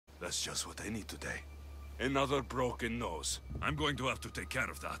That's just what I need today. Another broken nose. I'm going to have to take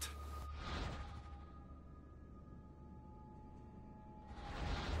care of that.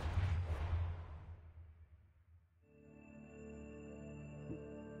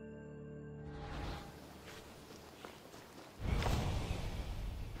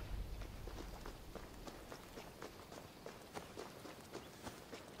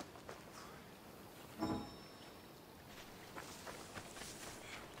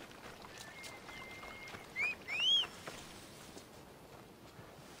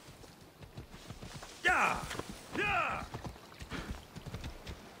 Yeah! Yeah!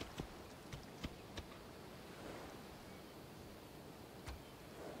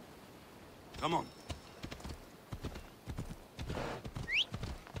 Come on.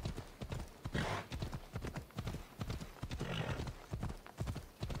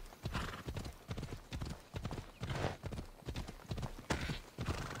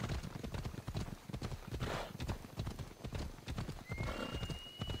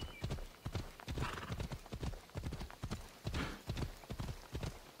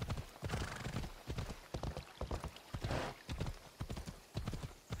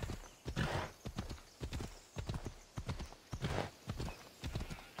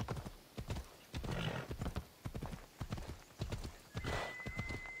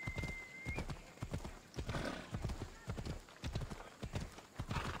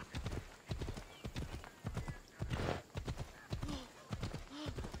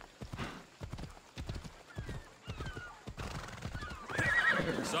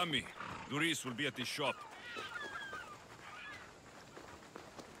 Sammy, Duris will be at the shop.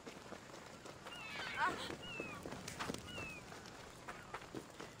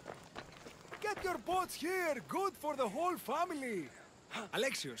 Get your boats here! Good for the whole family!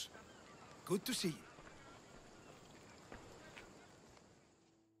 Alexios, good to see you.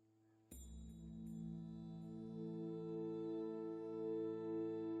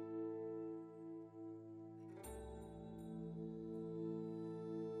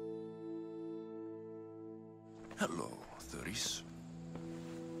 Hello, Thuris.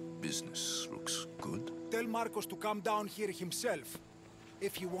 Business looks good. Tell Marcos to come down here himself,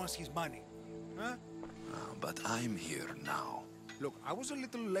 if he wants his money. Huh? But I'm here now. Look, I was a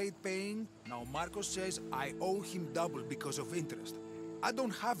little late paying. Now Marcos says I owe him double because of interest. I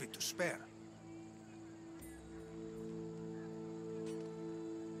don't have it to spare.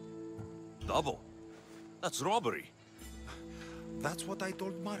 Double? That's robbery. That's what I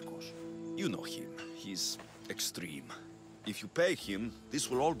told Marcos. You know him. He's extreme. If you pay him, this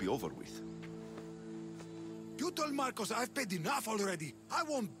will all be over with. You told Marcos I've paid enough already. I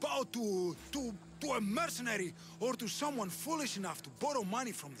won't bow to a mercenary or to someone foolish enough to borrow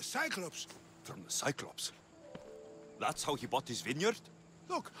money from the Cyclops. From the Cyclops? That's how he bought his vineyard?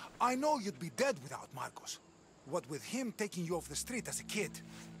 Look, I know you'd be dead without Marcos. What with him taking you off the street as a kid.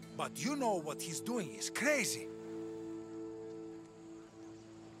 But you know what he's doing is crazy.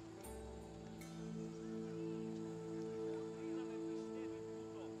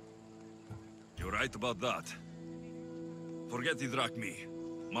 You're right about that. Forget the drachmi.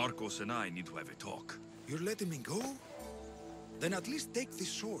 Marcos and I need to have a talk. You're letting me go? Then at least take this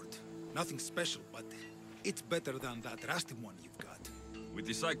sword. Nothing special, but it's better than that rusty one you've got. With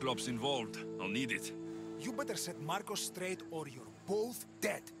the Cyclops involved, I'll need it. You better set Marcos straight or you're both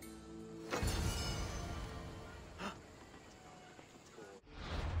dead.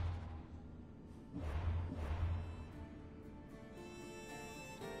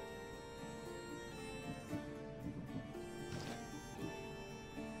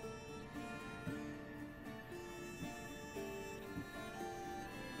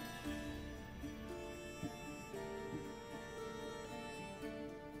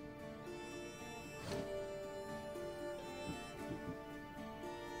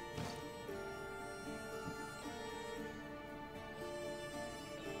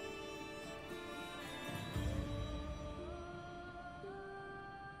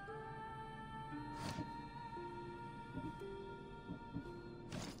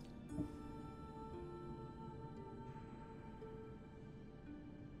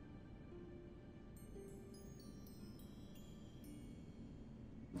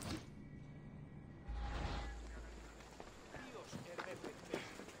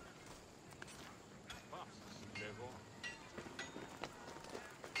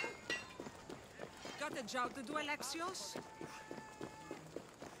 Got a job to do, Alexios?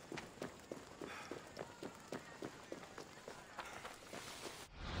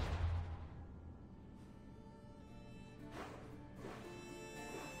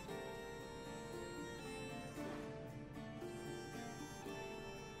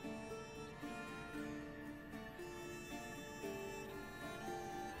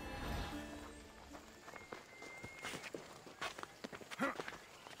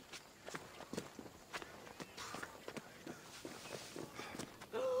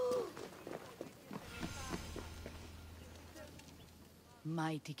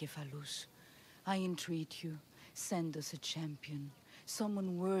 Mighty Kephalus, I entreat you, send us a champion,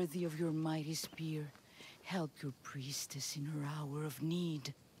 someone worthy of your mighty spear. Help your priestess in her hour of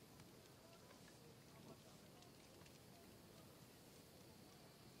need.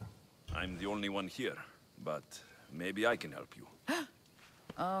 I'm the only one here, but maybe I can help you.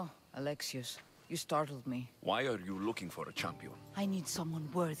 Oh, Alexios, you startled me. Why are you looking for a champion? I need someone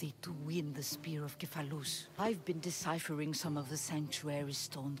worthy to win the Spear of Kephalus. I've been deciphering some of the sanctuary's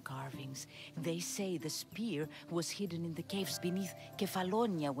stone carvings. They say the spear was hidden in the caves beneath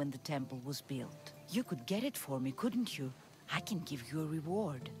Kefalonia when the temple was built. You could get it for me, couldn't you? I can give you a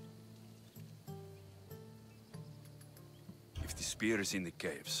reward. If the spear is in the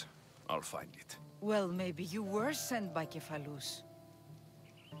caves, I'll find it. Well, maybe you were sent by Kephalus.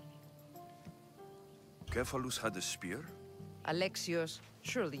 Kephalus had a spear? Alexios,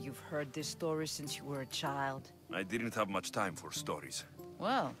 surely you've heard this story since you were a child. I didn't have much time for stories.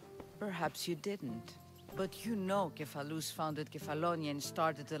 Well, perhaps you didn't. But you know Kephalus founded Kefalonia and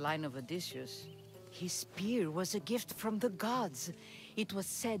started the line of Odysseus. His spear was a gift from the gods. It was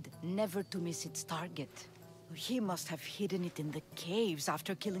said never to miss its target. He must have hidden it in the caves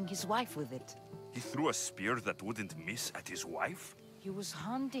after killing his wife with it. He threw a spear that wouldn't miss at his wife? He was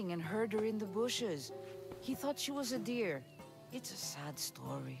hunting and heard her in the bushes. He thought she was a deer. It's a sad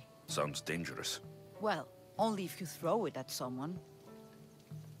story. Sounds dangerous. Well, only if you throw it at someone.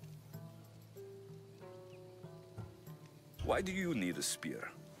 Why do you need a spear?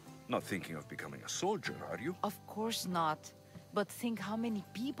 Not thinking of becoming a soldier, are you? Of course not. But think how many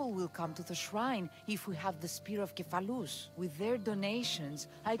people will come to the shrine if we have the Spear of Kephalus. With their donations,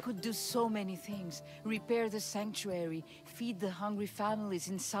 I could do so many things. Repair the sanctuary, feed the hungry families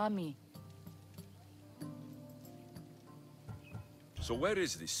in Sami. So where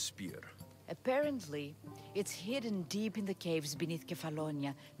is this spear? Apparently, it's hidden deep in the caves beneath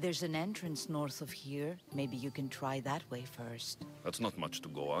Kefalonia. There's an entrance north of here. Maybe you can try that way first. That's not much to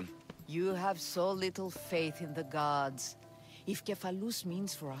go on. You have so little faith in the gods. If Kephalus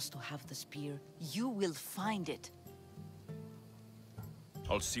means for us to have the spear, you will find it.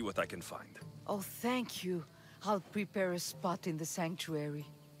 I'll see what I can find. Oh, thank you. I'll prepare a spot in the sanctuary.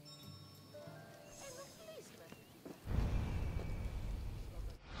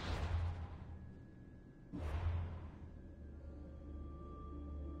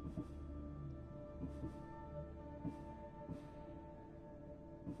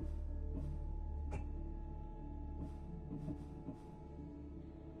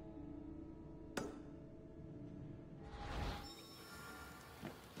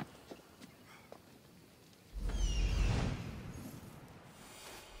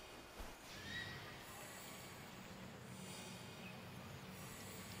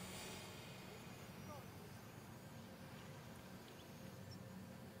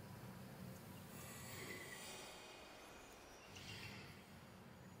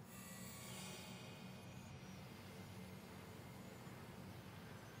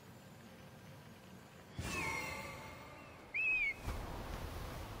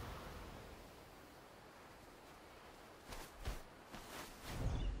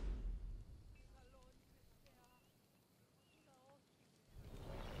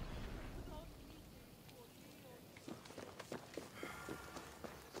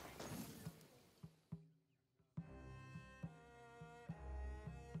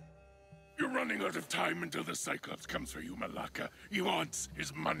 You're running out of time until the Cyclops comes for you, Malaka. He wants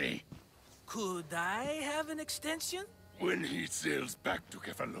his money. Could I have an extension? When he sails back to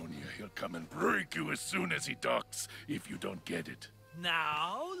Kefalonia, he'll come and break you as soon as he docks, if you don't get it.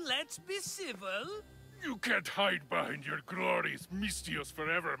 Now, let's be civil. You can't hide behind your glorious Mystios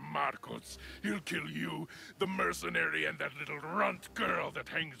forever, Marcos. He'll kill you, the mercenary, and that little runt girl that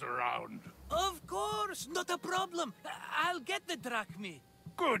hangs around. Of course, not a problem. I'll get the drachmi.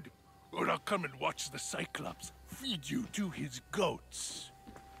 Good. Or I'll come and watch the Cyclops feed you to his goats.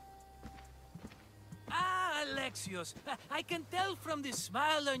 Ah, Alexios, I can tell from the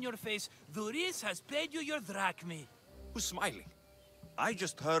smile on your face, Duris has paid you your drachmi. Who's smiling? I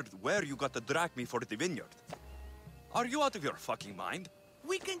just heard where you got the drachmi for the vineyard. Are you out of your fucking mind?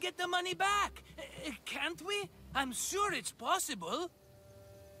 We can get the money back, can't we? I'm sure it's possible.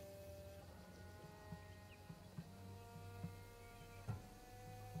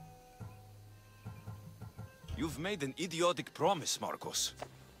 You've made an idiotic promise, Marcos.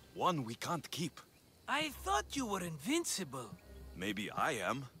 One we can't keep. I thought you were invincible. Maybe I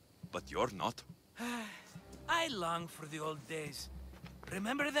am, but you're not. I long for the old days.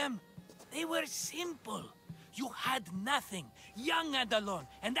 Remember them? They were simple. You had nothing, young and alone,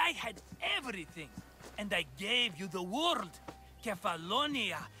 and I had everything. And I gave you the world.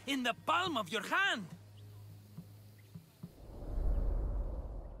 Kefalonia, in the palm of your hand.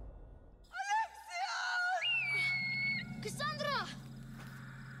 Cassandra!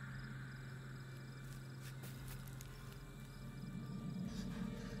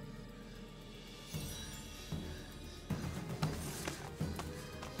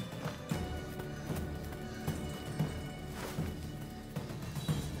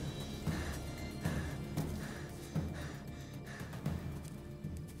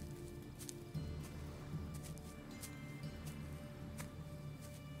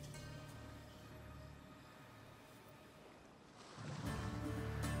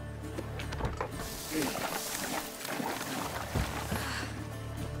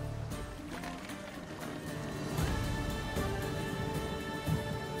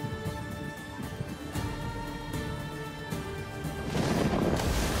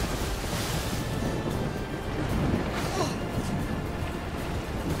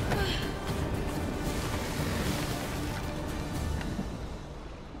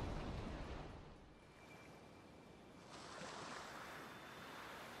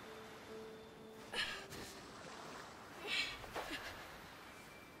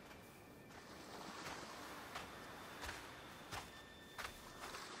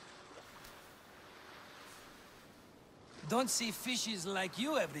 Don't see fishes like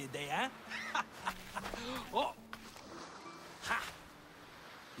you every day, huh? Oh! Ha!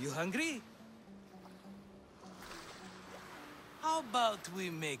 You hungry? How about we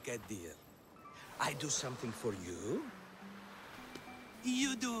make a deal? I do something for you.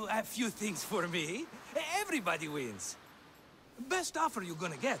 You do a few things for me. Everybody wins. Best offer you're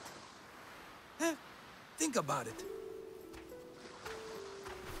gonna get. Huh? Think about it.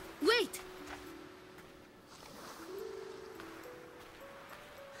 Wait!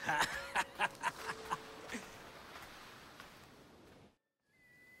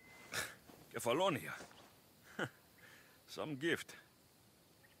 Kefalonia. Some gift.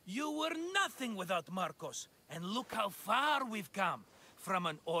 You were nothing without Marcos, and look how far we've come. From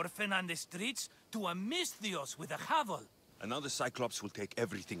an orphan on the streets to a Misthios with a hovel. And now the Cyclops will take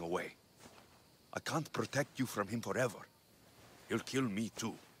everything away. I can't protect you from him forever. He'll kill me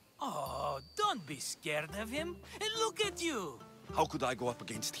too. Oh, don't be scared of him. And look at you. How could I go up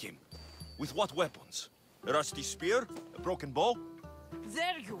against him? With what weapons? A rusty spear? A broken bow?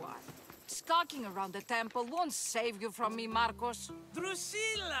 There you are. Skulking around the temple won't save you from me, Marcos.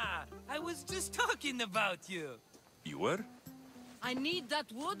 Drusilla! I was just talking about you. You were? I need that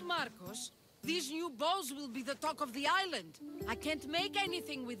wood, Marcos. These new bows will be the talk of the island. I can't make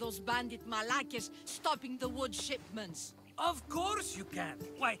anything with those bandit malakes stopping the wood shipments. Of course you can.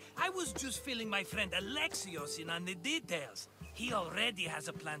 Why, I was just filling my friend Alexios in on the details. He already has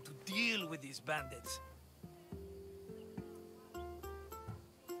a plan to deal with these bandits.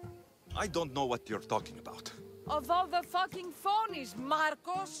 I don't know what you're talking about. Of all the fucking phonies,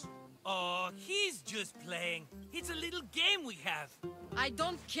 Marcos! Oh, he's just playing. It's a little game we have. I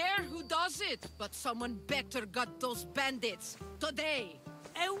don't care who does it, but someone better got those bandits. Today!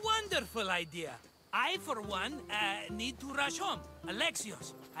 A wonderful idea. I, for one, need to rush home.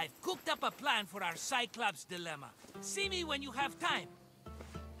 Alexios, I've cooked up a plan for our Cyclops dilemma. See me when you have time.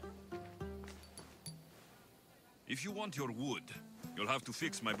 If you want your wood, you'll have to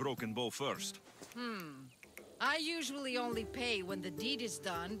fix my broken bow first. I usually only pay when the deed is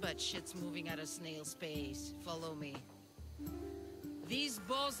done, but shit's moving at a snail's pace. Follow me. These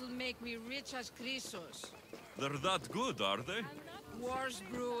bows will make me rich as Chrysos. They're that good, are they? War's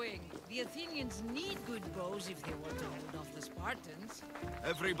brewing. The Athenians need good bows if they want to hold off the Spartans.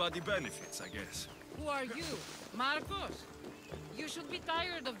 Everybody benefits, I guess. Who are you? Marcos? You should be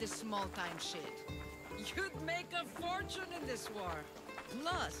tired of this small-time shit. You'd make a fortune in this war.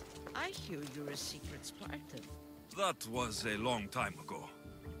 Plus, I hear you're a secret Spartan. That was a long time ago.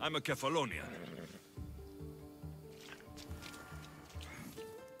 I'm a Kefalonian.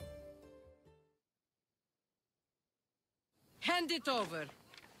 Hand it over.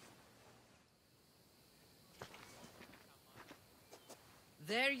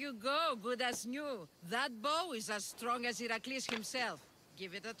 There you go, good as new. That bow is as strong as Heracles himself.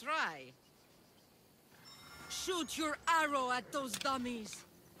 Give it a try. Shoot your arrow at those dummies.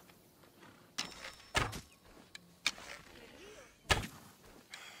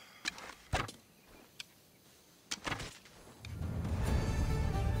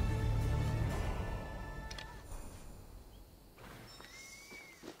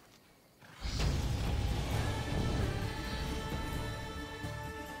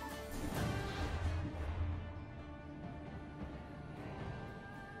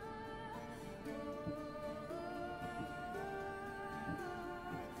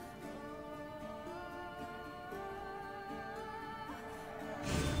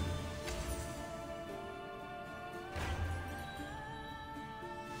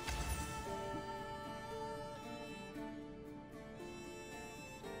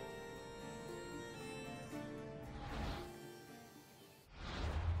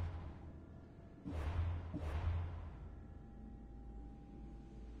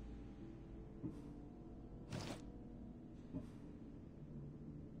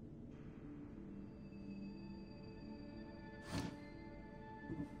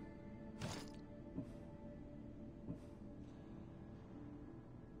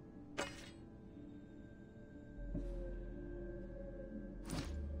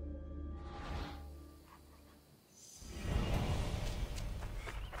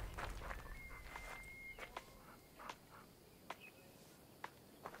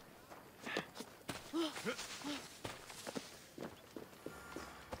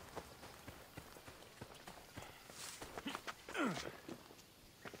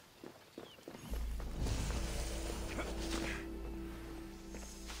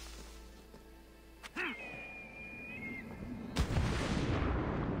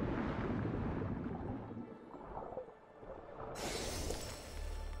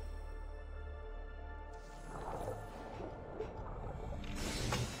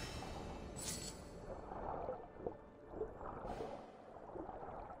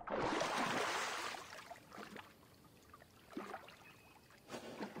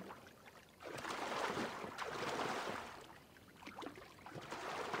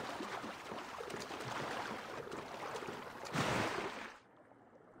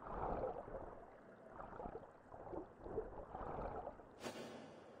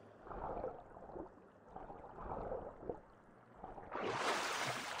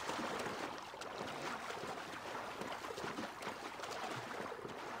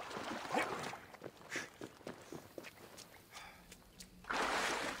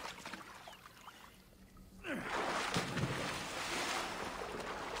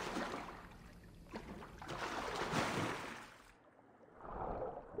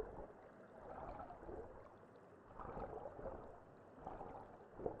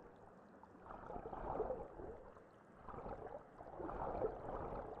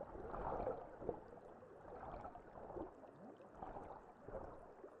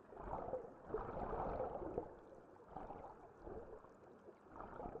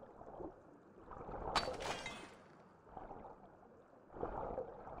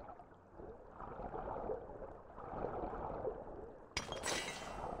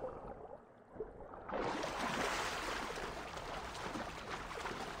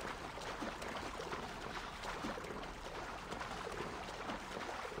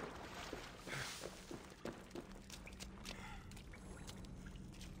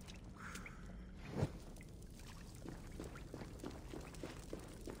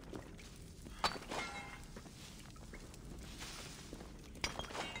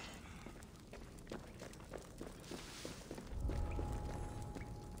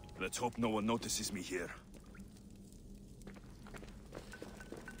 Let's hope no one notices me here.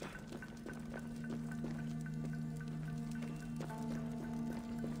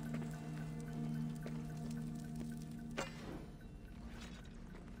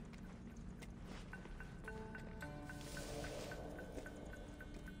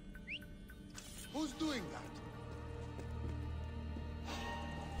 Who's doing that?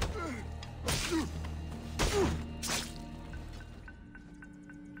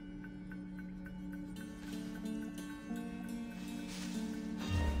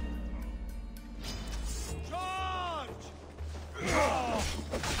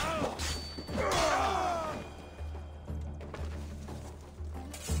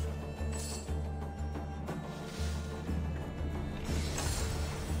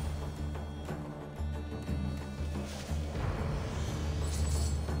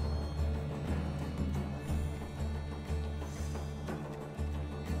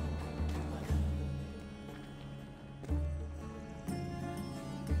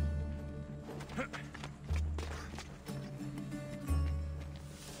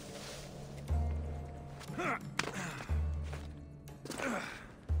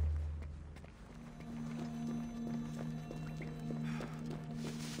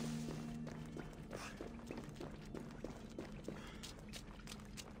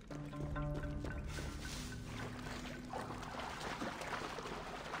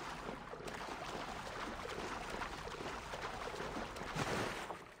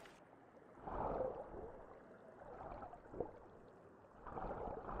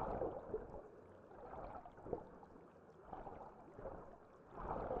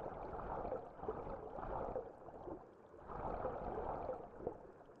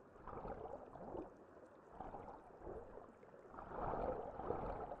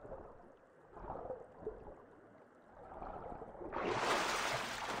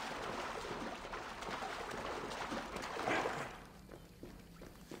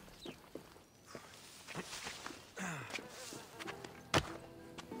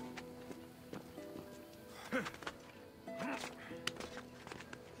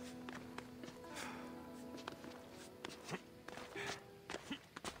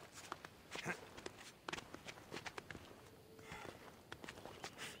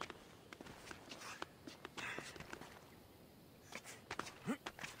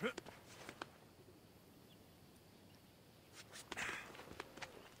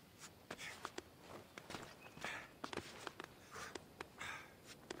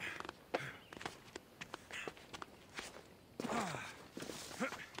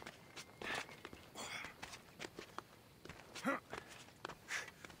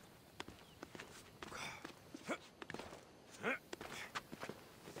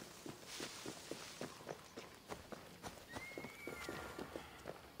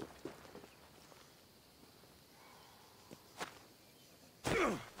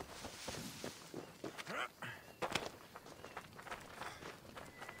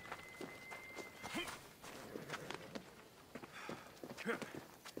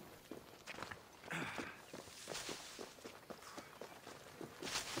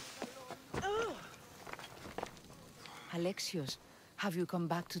 Alexios, have you come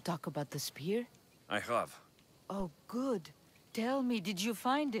back to talk about the spear? I have. Oh, good. Tell me, did you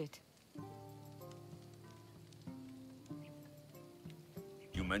find it?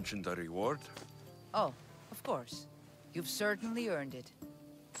 You mentioned a reward? Oh, of course. You've certainly earned it.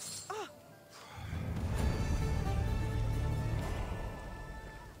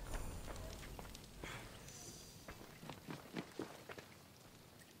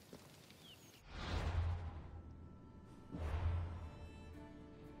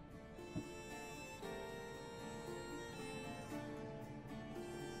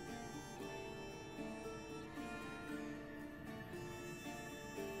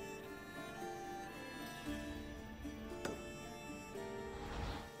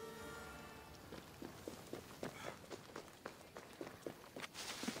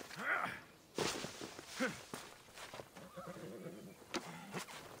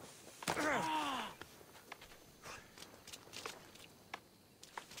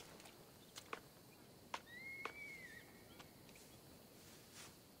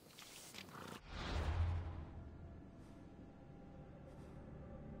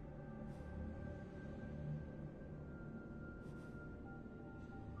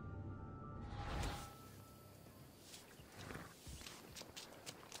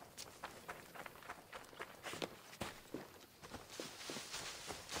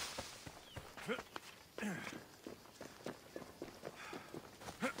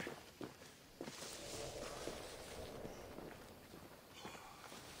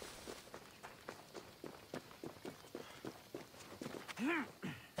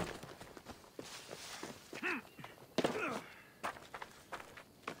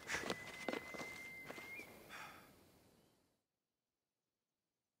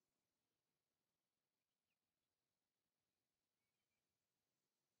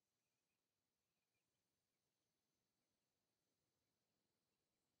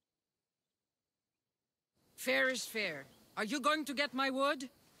 Fair is fair. Are you going to get my wood?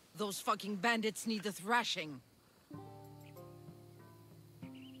 Those fucking bandits need a thrashing.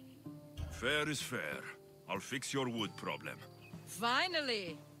 Fair is fair. I'll fix your wood problem.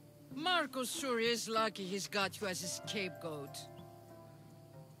 Finally! Marcos sure is lucky he's got you as his scapegoat.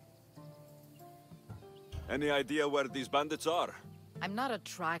 Any idea where these bandits are? I'm not a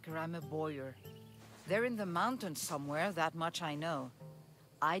tracker, I'm a boyer. They're in the mountains somewhere, that much I know.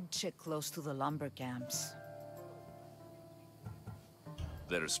 I'd check close to the lumber camps.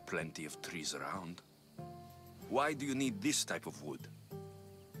 There's plenty of trees around. Why do you need this type of wood?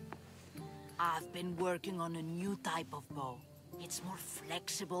 I've been working on a new type of bow. It's more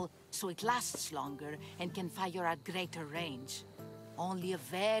flexible, so it lasts longer and can fire at greater range. Only a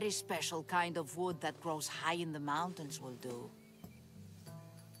very special kind of wood that grows high in the mountains will do.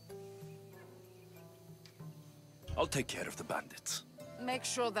 I'll take care of the bandits. Make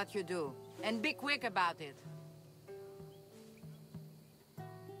sure that you do, and be quick about it.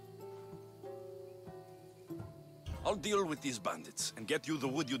 I'll deal with these bandits and get you the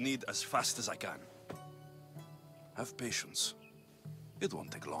wood you need as fast as I can. Have patience. It won't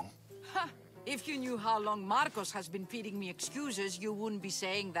take long. Ha! If you knew how long Marcos has been feeding me excuses, you wouldn't be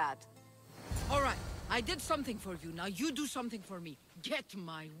saying that. All right, I did something for you. Now you do something for me. Get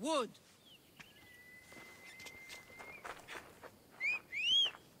my wood.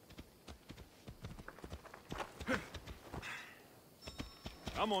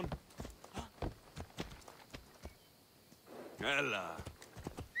 Come on. Ella.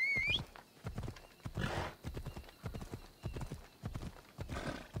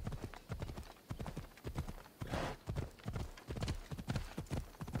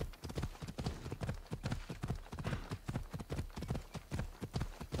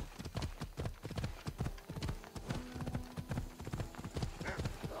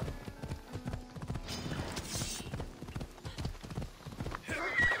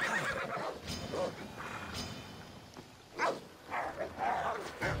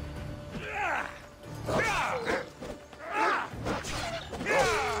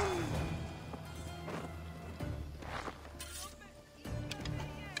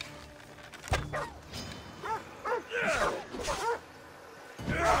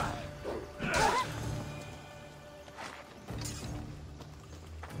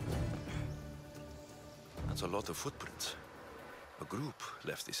 That's a lot of footprints. A group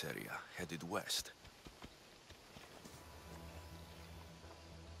left this area, headed west.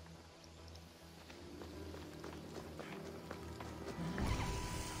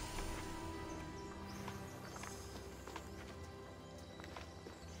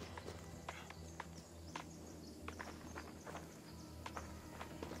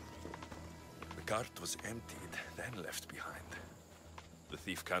 The cart was emptied, then left behind. The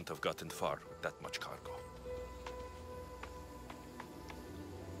thief can't have gotten far with that much cargo.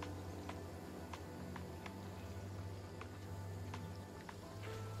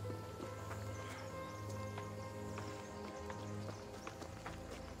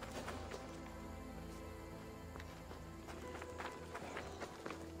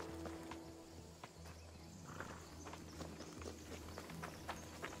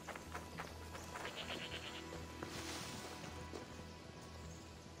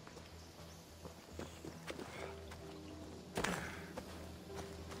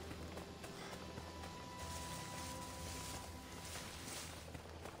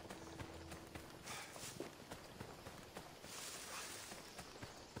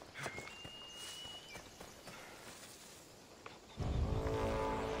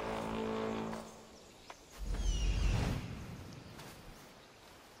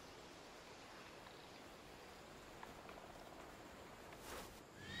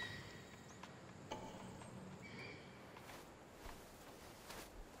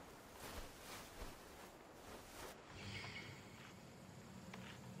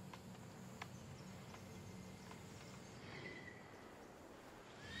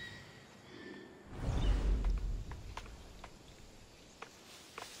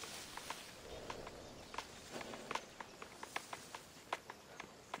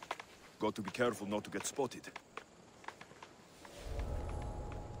 Got to be careful not to get spotted.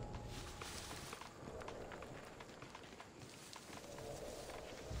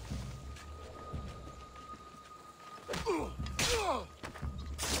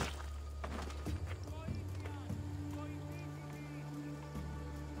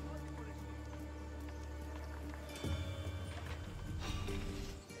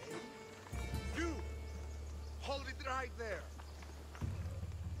 You! Hold it right there!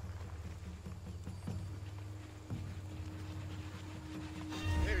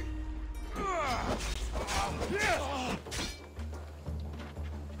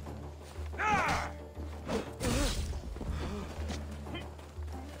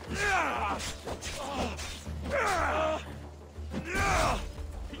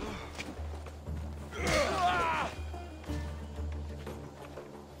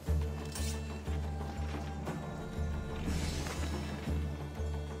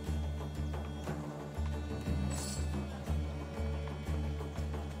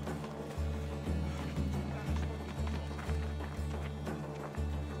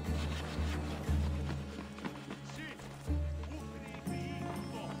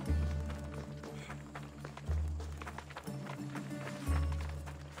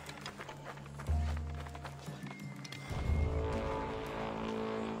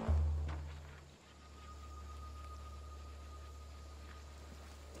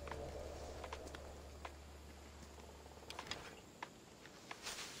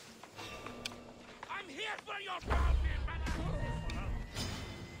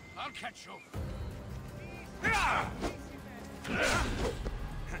 I'll catch you.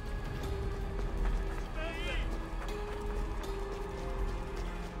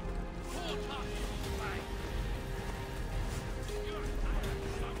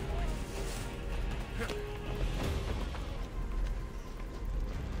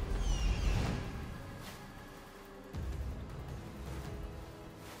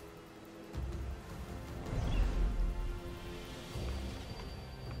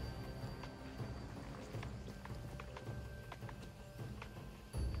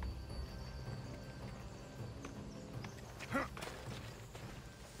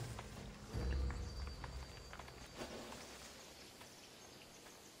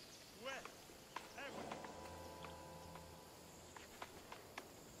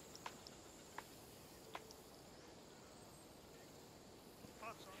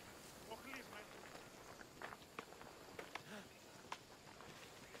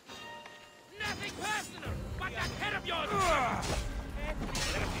 Nothing personal, but that head of yours!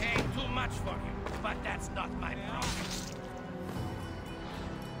 They're paying too much for him, but that's not my problem.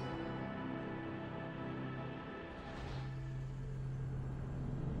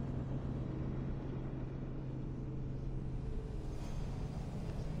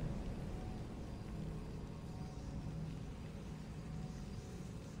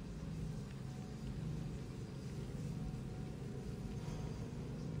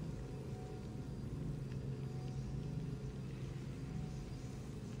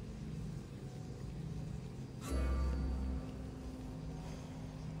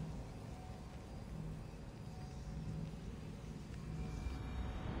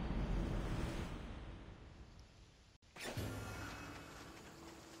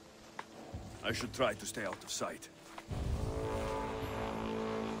 I should try to stay out of sight.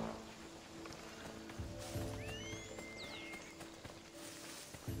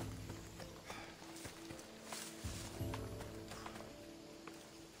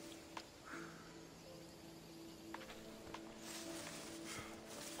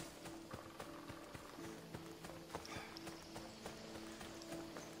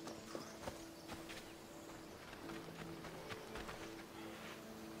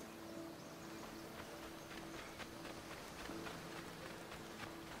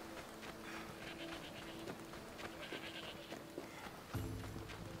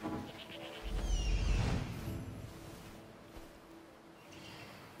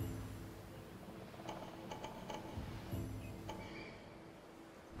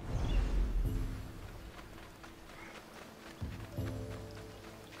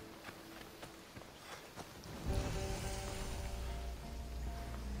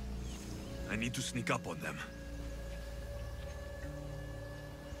 I need to sneak up on them.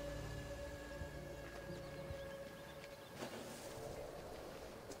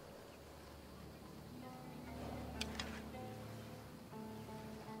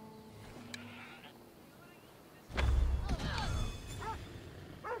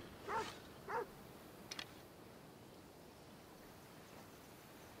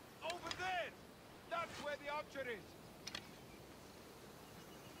 Over there! That's where the archer is!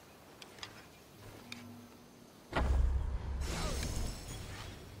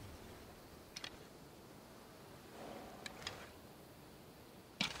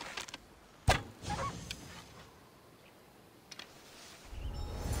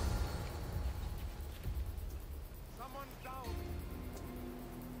 Someone's down!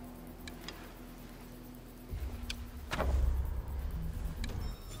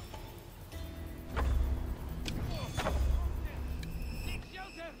 Take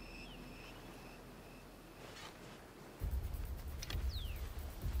shelter!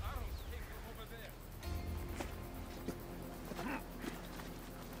 Arrows came from over there.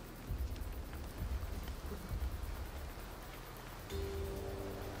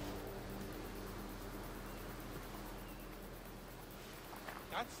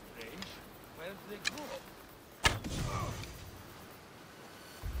 That's strange. Where did they go?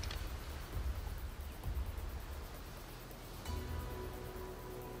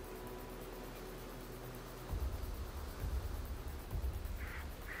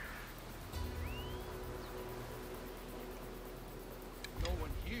 No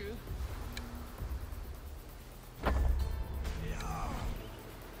one here.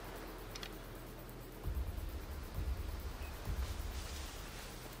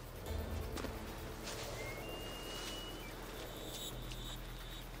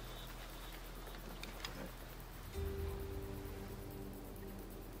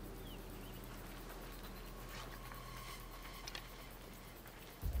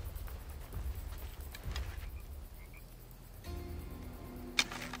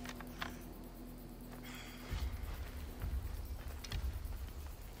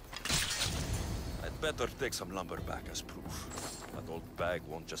 I'd better take some lumber back as proof. That old bag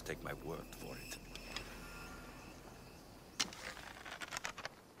won't just take my word for it.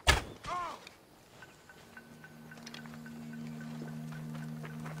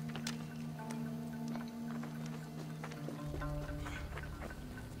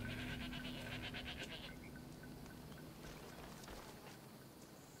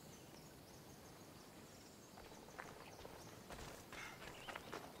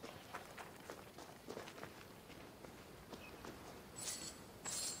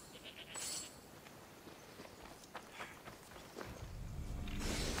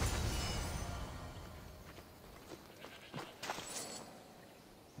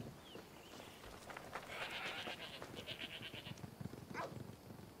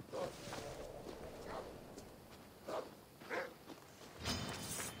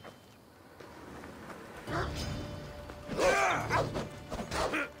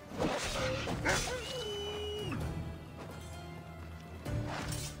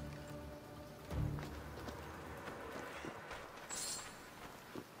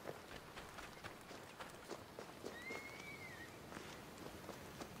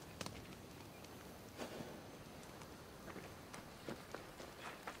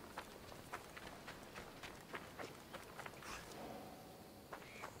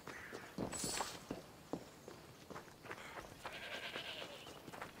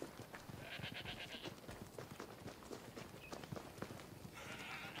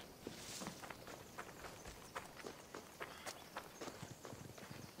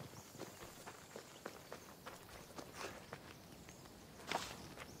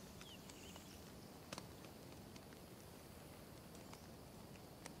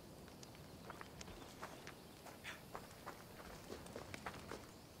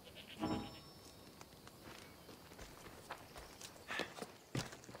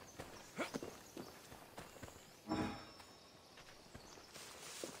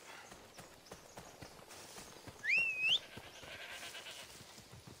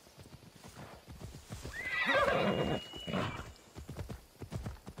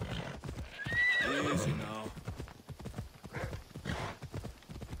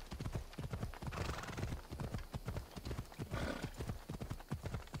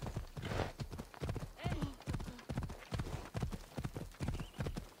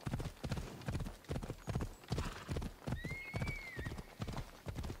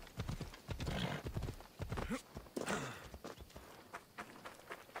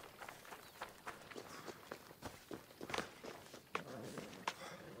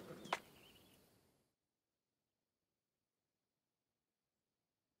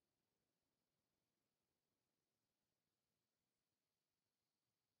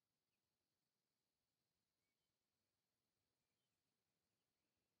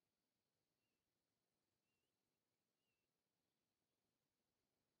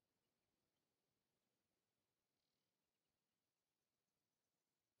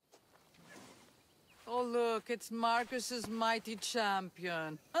 Oh, look, it's Marcus's mighty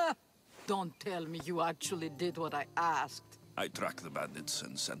champion. Don't tell me you actually did what I asked. I tracked the bandits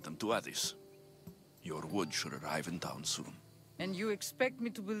and sent them to Odyssey. Your wood should arrive in town soon. And you expect me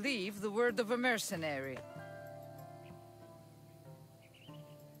to believe the word of a mercenary?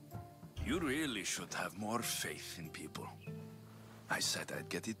 You really should have more faith in people. I said I'd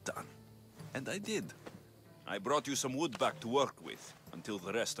get it done. And I did. I brought you some wood back to work with, until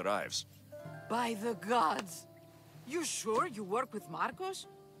the rest arrives. By the gods! You sure you work with Marcos?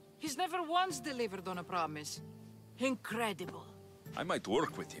 He's never once delivered on a promise. Incredible. I might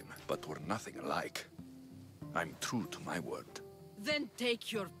work with him, but we're nothing alike. I'm true to my word. Then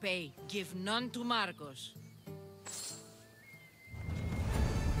take your pay. Give none to Marcos.